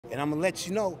And I'm gonna let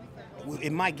you know,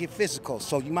 it might get physical,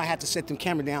 so you might have to set them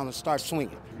camera down and start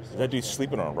swinging. Is that dude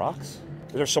sleeping on rocks?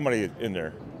 There's somebody in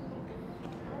there.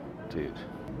 Dude,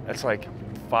 that's like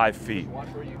 5 feet.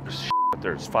 There's shit up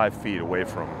there. It's 5 feet away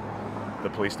from the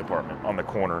police department on the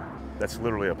corner. That's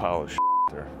literally a pile of shit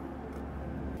there.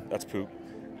 That's poop.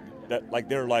 That, like,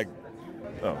 they're like,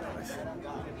 oh.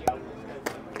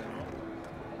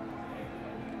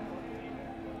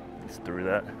 Just through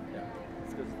that.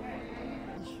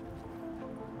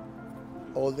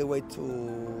 All the way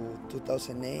to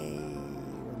 2008.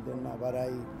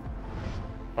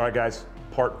 All right, guys,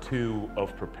 part 2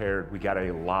 of Prepared. We got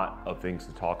a lot of things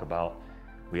to talk about.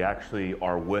 We actually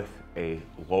are with a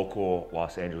local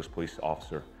Los Angeles police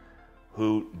officer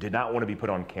who did not want to be put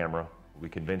on camera. We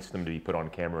convinced him to be put on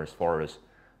camera as far as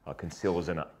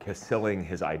concealing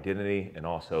his identity and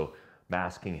also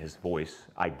masking his voice.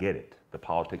 I get it, the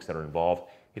politics that are involved.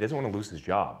 He doesn't want to lose his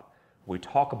job. We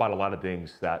talk about a lot of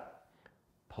things that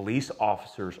police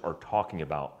officers are talking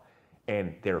about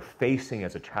and they're facing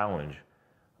as a challenge,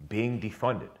 being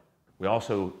defunded. We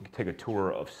also take a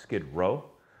tour of Skid Row,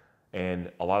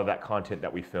 and a lot of that content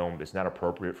that we filmed is not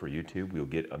appropriate for YouTube. We'll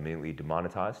get immediately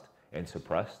demonetized and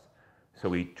suppressed. So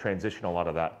we transition a lot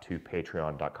of that to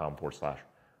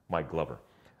patreon.com/Mike Glover.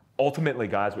 Ultimately,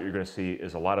 guys, what you're gonna see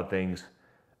is a lot of things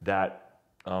that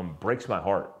breaks my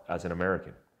heart as an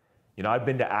American. You know, I've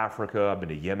been to Africa, I've been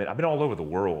to Yemen, I've been all over the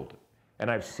world, and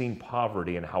I've seen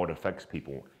poverty and how it affects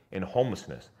people and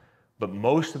homelessness. But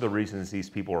most of the reasons these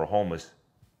people are homeless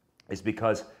is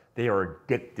because they are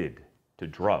addicted to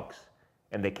drugs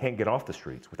and they can't get off the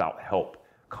streets without help,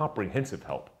 comprehensive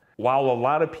help. While a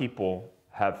lot of people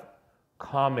have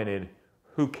commented,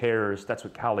 who cares, that's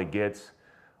what Cali gets,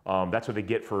 that's what they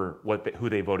get for who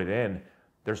they voted in,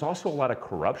 there's also a lot of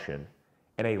corruption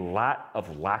and a lot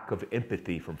of lack of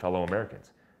empathy from fellow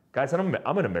Americans. Guys, I'm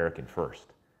an American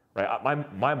first, right?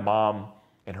 My mom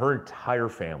and her entire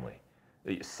family,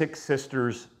 6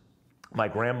 sisters, my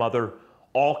grandmother,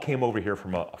 all came over here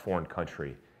from a foreign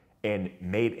country and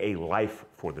made a life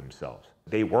for themselves.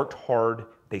 They worked hard,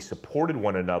 they supported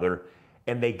one another,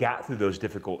 and they got through those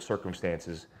difficult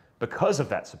circumstances because of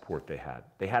that support they had.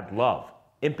 They had love,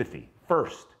 empathy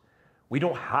first. We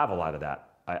don't have a lot of that,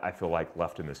 I feel like,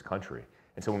 left in this country.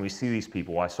 And so when we see these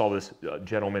people, I saw this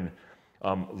gentleman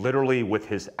literally with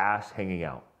his ass hanging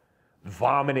out,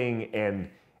 vomiting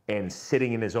and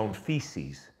sitting in his own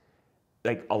feces.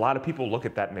 Like, a lot of people look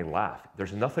at that and they laugh.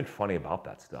 There's nothing funny about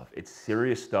that stuff. It's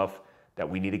serious stuff that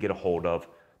we need to get a hold of,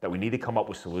 that we need to come up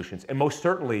with solutions. And most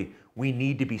certainly, we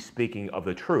need to be speaking of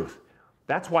the truth.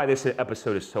 That's why this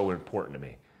episode is so important to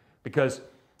me, because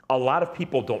a lot of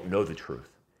people don't know the truth.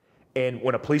 And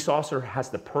when a police officer has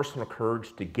the personal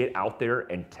courage to get out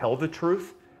there and tell the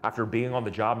truth after being on the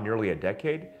job nearly a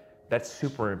decade, that's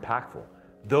super impactful.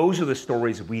 Those are the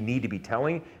stories we need to be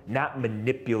telling, not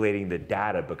manipulating the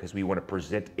data because we want to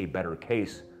present a better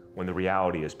case when the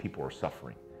reality is people are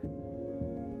suffering.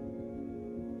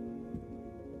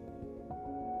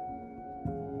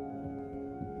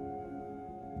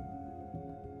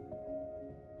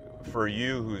 For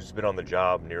you, who's been on the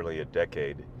job nearly a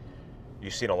decade,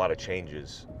 you've seen a lot of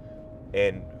changes.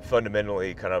 And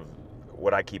fundamentally, kind of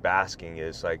what I keep asking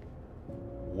is, like,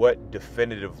 what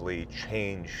definitively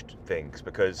changed things?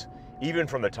 Because even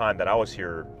from the time that I was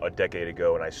here a decade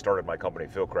ago and I started my company,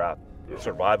 Fieldcraft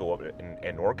Survival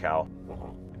in NorCal,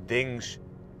 things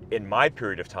in my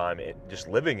period of time, just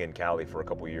living in Cali for a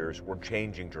couple of years, were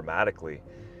changing dramatically.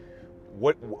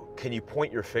 What can you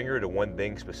point your finger to one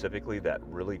thing specifically that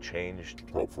really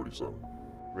changed? Prop 47.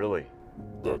 Really?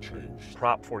 That changed.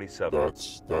 Prop 47.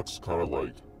 That's kind of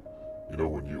like, you know,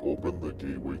 when you open the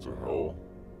gateway to hell.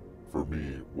 For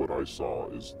me, what I saw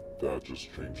is that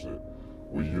just changed it.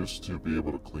 We used to be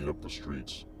able to clean up the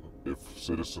streets. If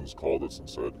citizens called us and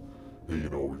said, hey, you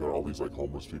know, we got all these like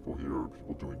homeless people here,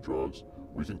 people doing drugs,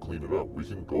 we can clean it up. We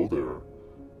can go there,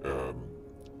 and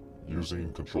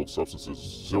using controlled substances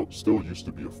still used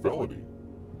to be a felony.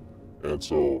 And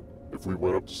so if we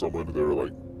went up to someone and they're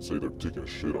like, say they're taking a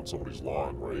shit on somebody's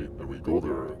lawn, right? And we go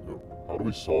there, you know, how do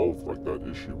we solve like that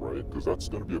issue, right? Because that's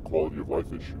going to be a quality of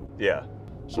life issue. Yeah.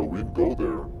 So we'd go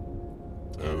there,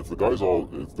 and if the guy's all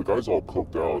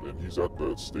coked out and he's at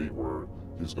the state where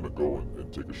he's gonna go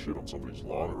and take a shit on somebody's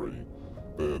lawn already,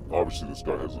 then obviously this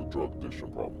guy has a drug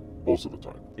addiction problem most of the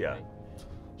time. Yeah.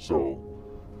 So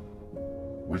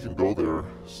we can go there,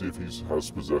 see if he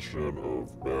has possession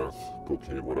of meth,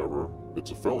 cocaine, whatever.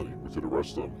 It's a felony. We could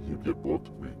arrest him. He'd get booked.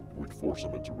 We'd force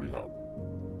him into rehab,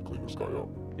 clean this guy up.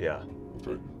 Yeah.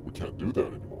 Okay. We can't do that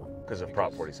anymore because of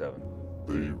Prop 47.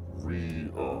 They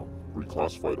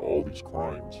reclassified all these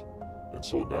crimes And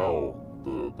so now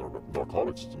the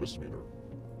narcotics is a misdemeanor.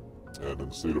 And in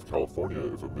the state of California,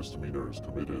 if a misdemeanor is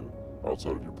committed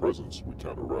outside of your presence, we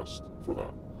can't arrest for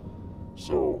that.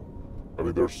 So, I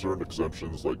mean, there are certain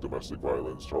exemptions like domestic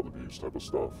violence, child abuse type of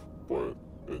stuff, but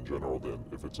in general, then,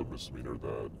 if it's a misdemeanor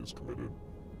that is committed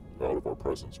out of our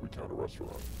presence, we can't arrest for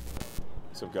that.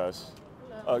 What's up, guys?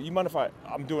 You mind if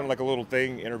I'm doing like a little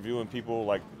thing, interviewing people,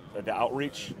 like at the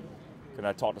outreach? Can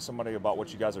I talk to somebody about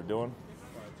what you guys are doing?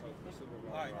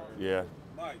 Yeah.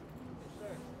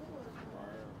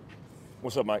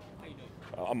 What's up, Mike?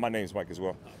 My name's Mike as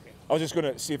well. I was just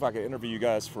gonna see if I could interview you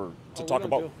guys to talk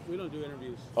about. We don't do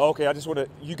interviews. Oh, okay, I just want to.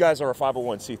 You guys are a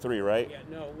 501c3, right? Yeah,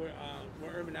 no, we're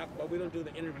urban alcohol, but we don't do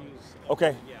the interviews.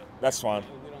 Okay, Yeah, that's fine.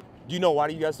 Do you know why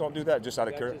you guys don't do that? Just out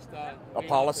of curiosity. A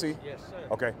policy? Yes, sir.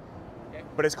 Okay.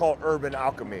 But it's called urban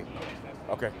alchemy.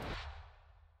 Okay.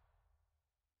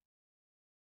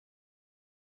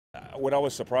 What I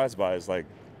was surprised by is like,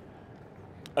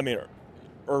 I mean,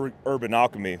 urban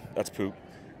alchemy. That's poop.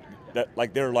 That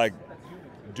like they're like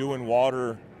doing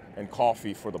water and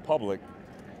coffee for the public,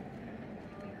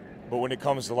 but when it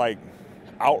comes to like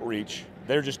outreach,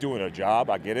 they're just doing a job.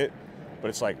 I get it, but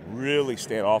it's like really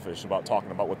standoffish about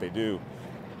talking about what they do.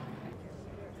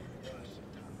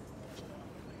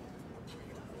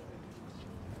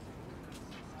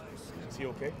 Is he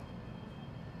okay?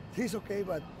 He's okay,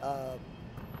 but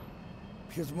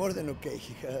he's more than okay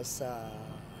because,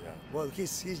 well,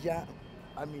 he's yeah.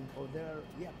 I mean, oh, there are,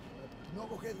 yeah. No,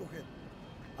 go ahead.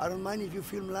 I don't mind if you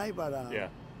film live, but Yeah.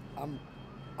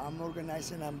 I'm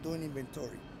organizing. I'm doing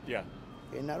inventory. Yeah.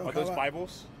 And I don't Are have those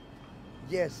Bibles?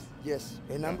 Yes.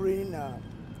 And I'm reading.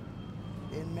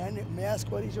 And may I ask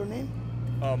what is your name?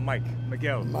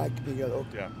 Miguel. Miguel.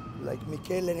 Okay. Yeah. Like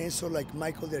Michael and Enzo, like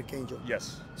Michael the Archangel.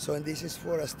 Yes. So, and this is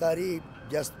for a study,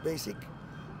 just basic.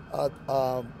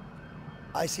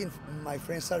 I seen my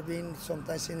friends are being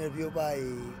sometimes interviewed by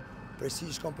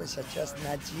prestigious companies such as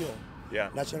Nat Geo, Yeah.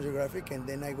 National Geographic, and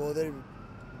then I go there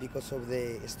because of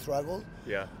the struggle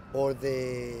Yeah. or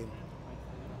the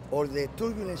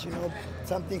turbulence. You know,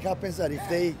 something happens that if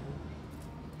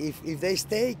they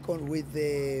stay with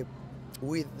the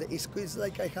it's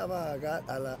like I have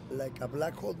like a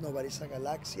black hole, no, but it's a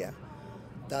galaxy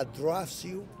that drafts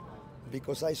you,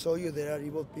 because I saw you there are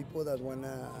evil people that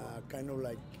wanna kind of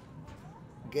like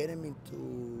get them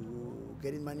into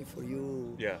getting money for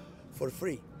you. Yeah. For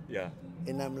free. Yeah.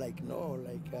 And I'm like, no,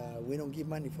 like we don't give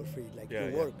money for free. Like Yeah,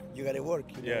 you yeah. work, you gotta work.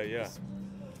 You know? Yeah.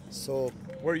 So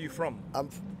Where are you from?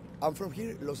 I'm from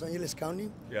here, Los Angeles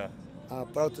County. Yeah.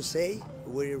 Proud to say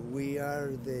we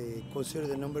are considered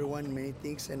the number one in many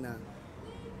things, and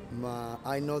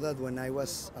I know that when I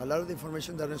was a lot of the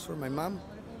information that is for my mom,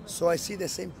 so I see the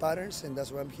same patterns, and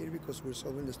that's why I'm here, because we're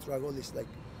solving the struggle. It's like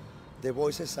the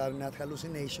voices are not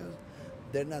hallucinations,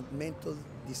 they're not mental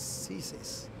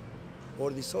diseases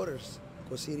or disorders,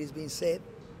 because it is being said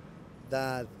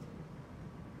that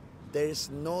there is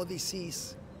no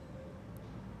disease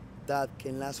that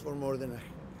can last for more than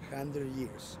 100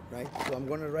 years, right? So I'm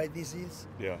gonna write this is.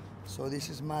 Yeah. So this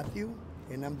is Matthew,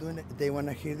 and I'm doing it. They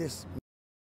wanna hear this.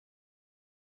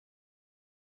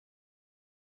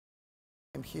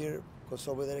 I'm here because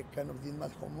over there I kind of did my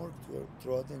homework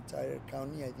throughout the entire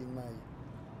county. I did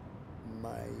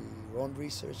my own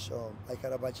research. So I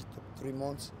had a budget of 3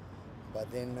 months, but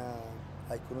then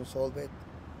I couldn't solve it.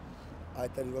 I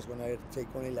thought it was gonna take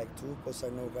only like 2, because I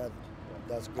know God,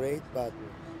 that's great, but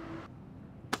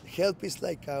help is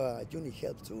like you need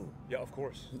help too. Yeah, of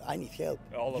course. I need help.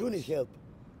 All of You us. need help.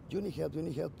 You need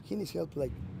help. He needs help.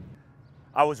 Like,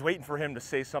 I was waiting for him to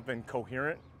say something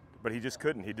coherent, but he just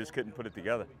couldn't. He just couldn't put it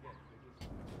together.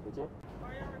 What's up?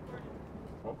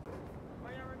 Huh?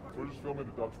 We're just filming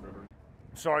the documentary.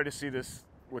 Sorry to see this,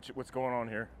 what's going on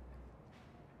here.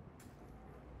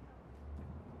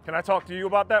 Can I talk to you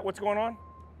about that? What's going on?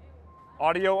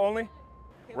 Audio only?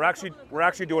 We're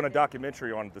actually doing a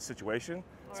documentary on the situation,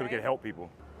 so we can help people.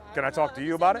 Can I talk to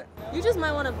you about it? You just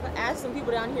might want to ask some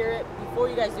people down here before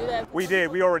you guys do that. We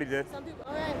did. We already did. Some people.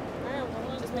 All right.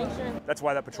 Well, just make sure. That's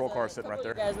why that patrol car is sitting right You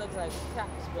there. guys look like cops,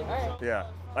 but all right. Yeah.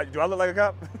 Do I look like a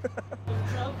cop? The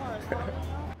patrol car is following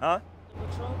you? Huh? The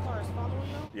patrol car is following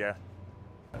you? Yeah.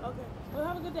 Okay. Well,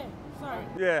 have a good day. Sorry.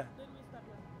 Yeah. Didn't mean to step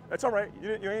you. That's all right.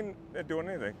 You ain't doing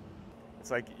anything.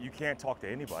 It's like you can't talk to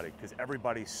anybody because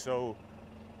everybody's so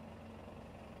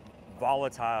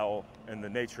volatile in the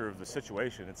nature of the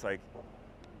situation. It's like,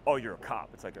 oh, you're a cop.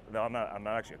 It's like, no, I'm not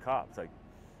actually a cop. It's like,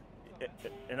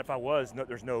 and if I was,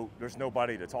 there's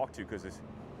nobody to talk to, because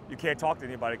you can't talk to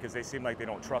anybody because they seem like they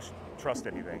don't trust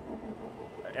anything.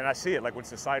 And I see it, like when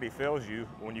society fails you,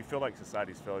 when you feel like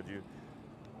society's failed you,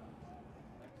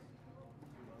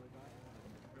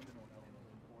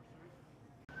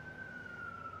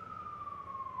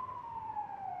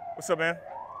 What's up, man?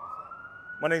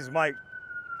 My name's Mike.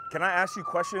 Can I ask you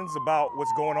questions about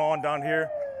what's going on down here?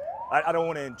 I don't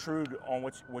want to intrude on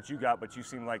what you got, but you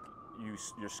seem like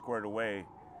you're squared away.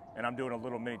 And I'm doing a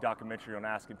little mini documentary on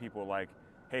asking people like,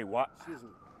 hey, what? Excuse me.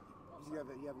 You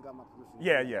haven't got my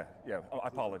permission? Yeah. I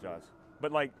apologize.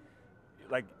 But like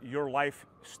your life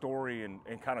story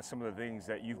and kind of some of the things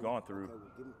that you've gone through. Okay,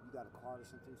 well, you got a card or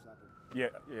something so I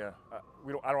can... Yeah.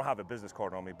 I don't have a business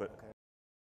card on me, but. Okay.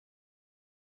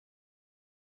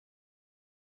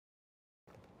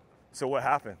 So what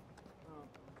happened?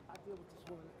 I deal with this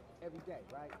woman every day,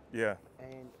 right? Yeah.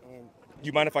 And Do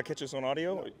you mind if I catch this on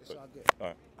audio? no, it's all good. All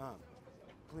right.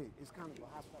 Please, it's kind of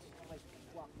a hospital place.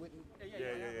 Walk with me.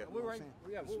 Yeah. We're right.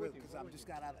 We're with you. Because I just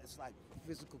got out of, it's like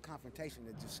physical confrontation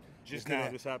that Just now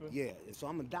this happened? Yeah, so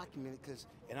I'm gonna document it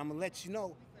and I'm gonna let you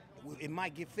know it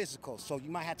might get physical. So you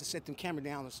might have to set them camera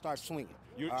down and start swinging.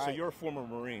 So you're a former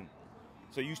Marine.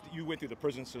 So you went through the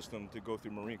prison system to go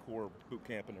through Marine Corps boot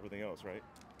camp and everything else, right?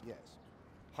 Yes.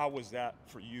 How was that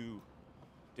for you?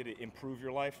 Did it improve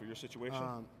your life or your situation?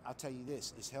 I'll tell you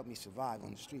this, it's helped me survive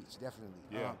on the streets, definitely.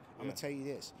 Yeah. I'm gonna tell you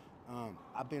this.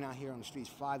 I've been out here on the streets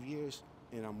 5 years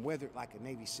and I'm weathered like a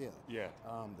Navy SEAL. Yeah.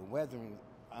 The weathering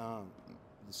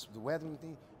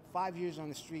thing, 5 years on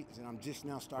the streets and I'm just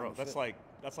now starting Bro, to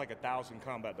that's like 1,000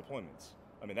 combat deployments.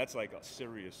 I mean, that's like a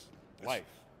serious life.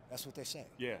 That's what they say.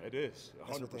 Yeah, it is, 100%.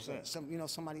 That's what they say.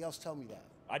 Somebody else told me that.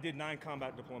 I did 9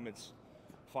 combat deployments,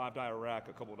 5 to Iraq,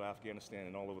 a couple to Afghanistan,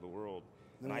 and all over the world.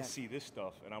 And I see this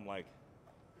stuff, and I'm like,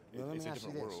 it's a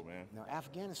different world, man. Now,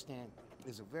 Afghanistan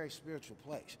is a very spiritual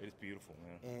place. It is beautiful,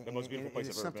 man. The most beautiful place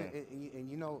I've ever been. And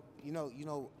you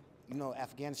know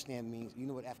Afghanistan means. You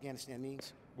know what Afghanistan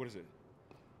means? What is it?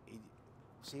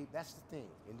 See, that's the thing,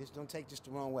 and this don't take this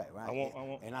the wrong way, right? I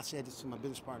won't. And I said this to my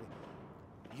business partner.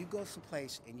 You go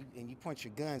someplace and you point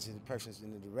your guns in the person's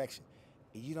in the direction,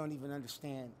 and you don't even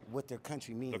understand what their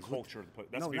country means. The culture of the place.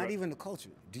 No, not even the culture.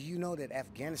 Do you know that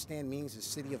Afghanistan means the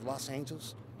city of Los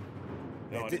Angeles?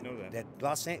 No, I didn't know that.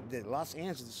 That Los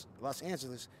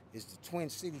Angeles is the twin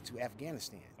city to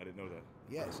Afghanistan. I didn't know that.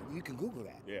 Yes, you can Google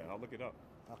that. Yeah, I'll look it up.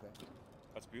 Okay.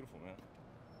 That's beautiful, man.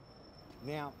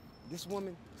 Now, this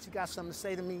woman, she got something to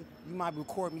say to me. You might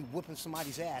record me whooping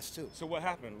somebody's ass too. So what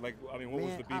happened? Like, I mean, what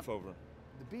was the beef over?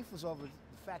 The beef was over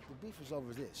the beef was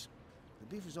over this. The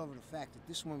beef was over the fact that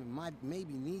this woman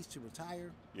maybe needs to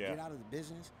retire, get out of the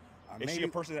business. Or Is maybe, she a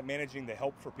person that managing the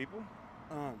help for people?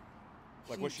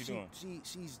 What's she doing?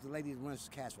 She's the lady that runs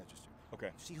the cash register.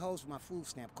 Okay. She holds my food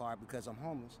stamp card because I'm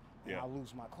homeless and I'll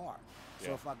lose my card.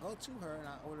 So if I go to her and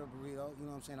I order a burrito, you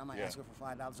know what I'm saying, I might ask her for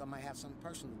 $5. I might have something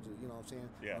personal to do, you know what I'm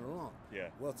saying, on the loan. Yeah.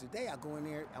 Well, today I go in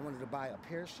there, I wanted to buy a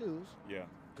pair of shoes. Yeah.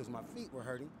 Because my feet were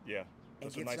hurting. Yeah. And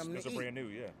Those get something those to are eat. brand new,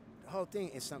 yeah. The whole thing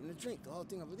is something to drink. The whole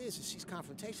thing of it is she's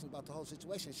confrontational about the whole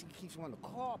situation. She keeps wanting to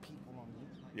call people on me.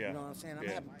 Yeah. You know what I'm saying?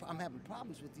 I'm having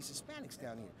problems with these Hispanics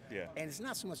down here. Yeah. And it's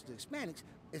not so much the Hispanics,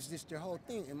 it's just their whole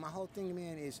thing. And my whole thing,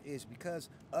 man, is because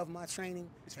of my training.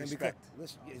 It's and respect.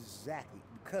 Exactly.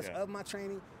 Because of my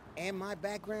training and my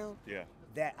background,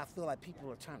 that I feel like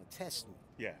people are trying to test me.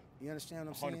 Yeah. You understand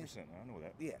what I'm saying? 100%. I know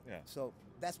that. Yeah. So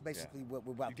that's basically what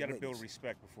we're about to You got to build witness.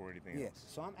 respect before anything else.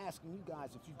 So I'm asking you guys,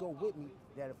 if you go with me,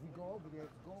 that if we go over there,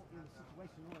 go in a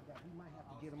situation where that we might have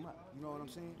to get them up. You know what I'm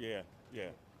saying? Yeah.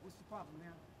 What's the problem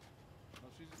now? No,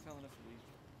 she's just telling us to leave.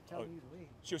 Telling you to leave.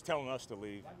 She was telling us to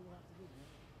leave. Why do we have to leave, man?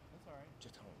 That's all right.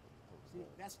 Just tell her.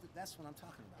 See, that's what I'm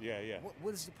talking about. Yeah.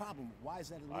 What is the problem? Why is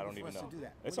that I illegal don't for us even to know. do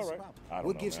that? It's What is all the right. problem? I don't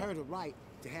What know, gives man. her the right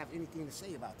to have anything to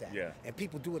say about that? Yeah. And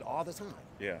people do it all the time.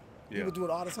 Yeah. People do it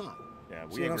all the time. Yeah,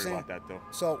 See we what I'm agree saying? about that though.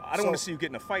 So I don't want to see you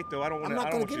get in a fight though. I'm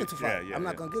not going to get into a fight. Yeah, I'm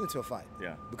not going to get into a fight.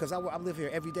 Yeah. Because I live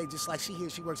here every day, just like she here.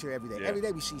 She works here every day. Yeah. Every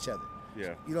day we see each other.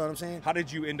 Yeah. You know what I'm saying? How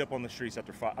did you end up on the streets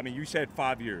after 5? I mean, you said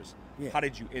 5 years. Yeah. How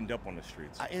did you end up on the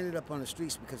streets? I ended up on the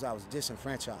streets because I was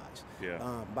disenfranchised.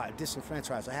 Yeah. By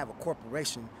disenfranchised, I have a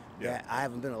corporation that I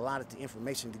haven't been allotted the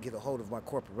information to get a hold of my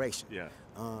corporation. Yeah.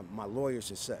 My lawyers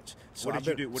and such. So What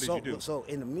did you do? So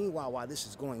in the meanwhile, while this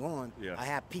is going on, I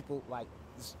have people like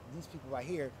these people right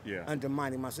here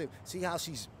undermining my safety. See how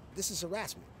this is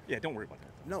harassment. Yeah, don't worry about that.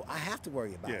 No, I have to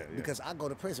worry about it because I go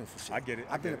to prison for shit. I get it.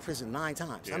 I've been to prison 9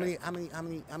 times. Yeah. How many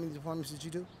deployments did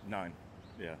you do? 9.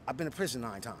 Yeah. I've been to prison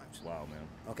 9 times. Wow, man.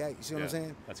 Okay, you see what I'm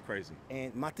saying? That's crazy.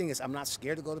 And my thing is, I'm not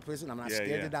scared to go to prison. I'm not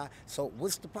scared to die. So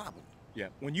what's the problem? Yeah.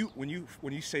 When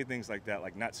you say things like that,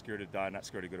 like not scared to die, not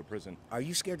scared to go to prison. Are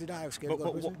you scared to die or scared to go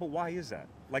to prison? But why is that?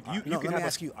 Like you no, can let me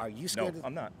ask you. Are you scared? No,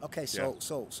 I'm not. Okay, so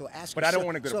ask. But yourself, I don't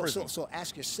want to go to prison. So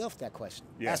ask yourself that question.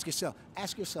 Yeah. Ask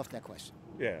yourself that question.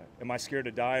 Yeah. Am I scared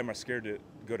to die? Am I scared to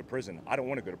go to prison? I don't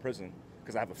want to go to prison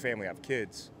because I have a family, I have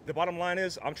kids. The bottom line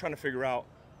is, I'm trying to figure out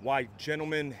why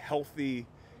gentlemen, healthy,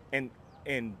 and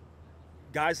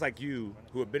guys like you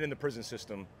who have been in the prison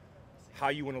system, how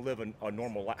you want to live a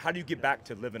normal life. How do you get back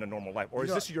to living a normal life? Or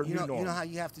is this your new norm? You know how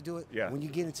you have to do it? Yeah. When you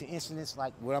get into incidents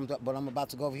like what I'm about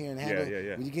to go over here and handle,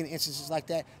 when you get in instances like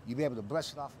that, you be able to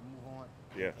brush it off and move on.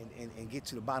 Yeah. And get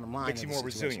to the bottom line. Makes you more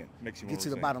resilient. Makes you more resilient. Get to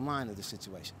the bottom line of the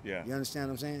situation. Yeah. You understand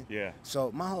what I'm saying? Yeah.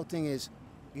 So my whole thing is,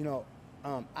 you know,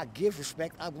 I give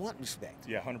respect. I want respect.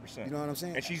 Yeah, 100%. You know what I'm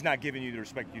saying? And she's not giving you the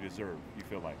respect you deserve, you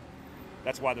feel like.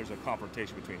 That's why there's a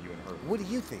confrontation between you and her. What do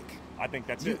you think? I think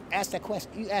that's you it. Ask that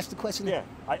question. You asked the question. Yeah,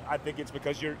 I think it's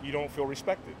because you don't feel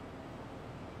respected.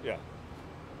 Yeah.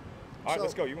 All right,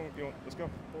 let's go. Let's go.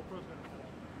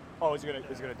 Oh, is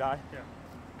it gonna die? Yeah.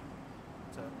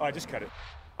 All right, just cut it.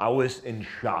 I was in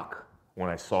shock when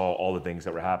I saw all the things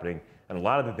that were happening, and a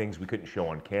lot of the things we couldn't show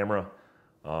on camera.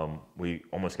 We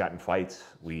almost got in fights.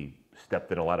 We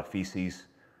stepped in a lot of feces.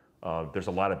 There's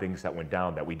a lot of things that went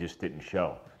down that we just didn't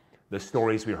show. The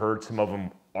stories we heard, some of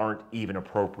them aren't even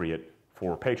appropriate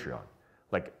for Patreon.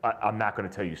 Like, I'm not going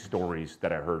to tell you stories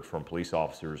that I heard from police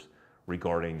officers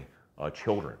regarding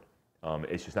children.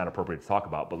 It's just not appropriate to talk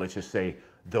about. But let's just say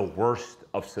the worst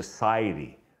of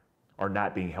society are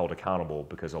not being held accountable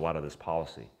because of a lot of this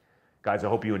policy. Guys, I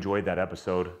hope you enjoyed that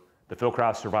episode. The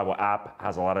Fieldcraft Survival app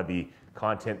has a lot of the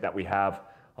content that we have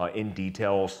in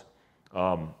details.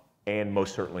 And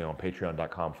most certainly on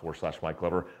patreon.com/Mike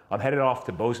Glover. I'm headed off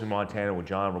to Bozeman, Montana with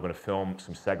John. We're going to film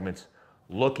some segments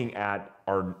looking at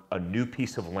a new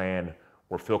piece of land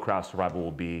where Fieldcraft Survival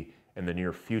will be in the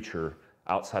near future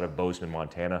outside of Bozeman,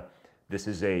 Montana. This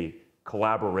is a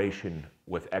collaboration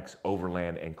with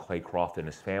ex-Overland and Clay Croft and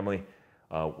his family.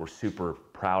 We're super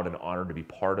proud and honored to be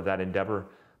part of that endeavor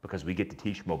because we get to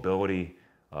teach mobility,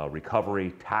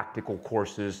 recovery, tactical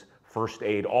courses, first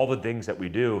aid, all the things that we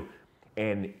do,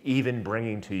 and even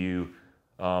bringing to you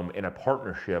in a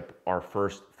partnership our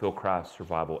first Fieldcraft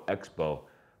Survival Expo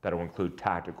that will include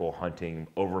tactical, hunting,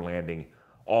 overlanding,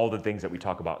 all the things that we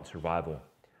talk about in survival.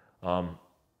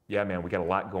 Yeah, man, we got a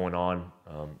lot going on.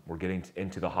 We're getting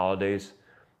into the holidays.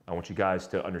 I want you guys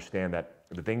to understand that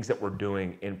the things that we're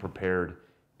doing in Prepared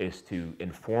is to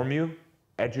inform you,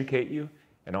 educate you,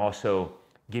 and also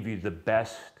give you the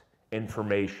best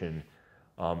information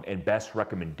and best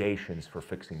recommendations for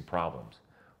fixing problems.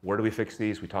 Where do we fix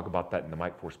these? We talk about that in the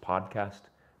Mike Force podcast.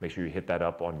 Make sure you hit that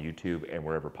up on YouTube and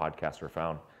wherever podcasts are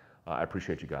found. I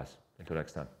appreciate you guys. Until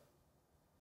next time.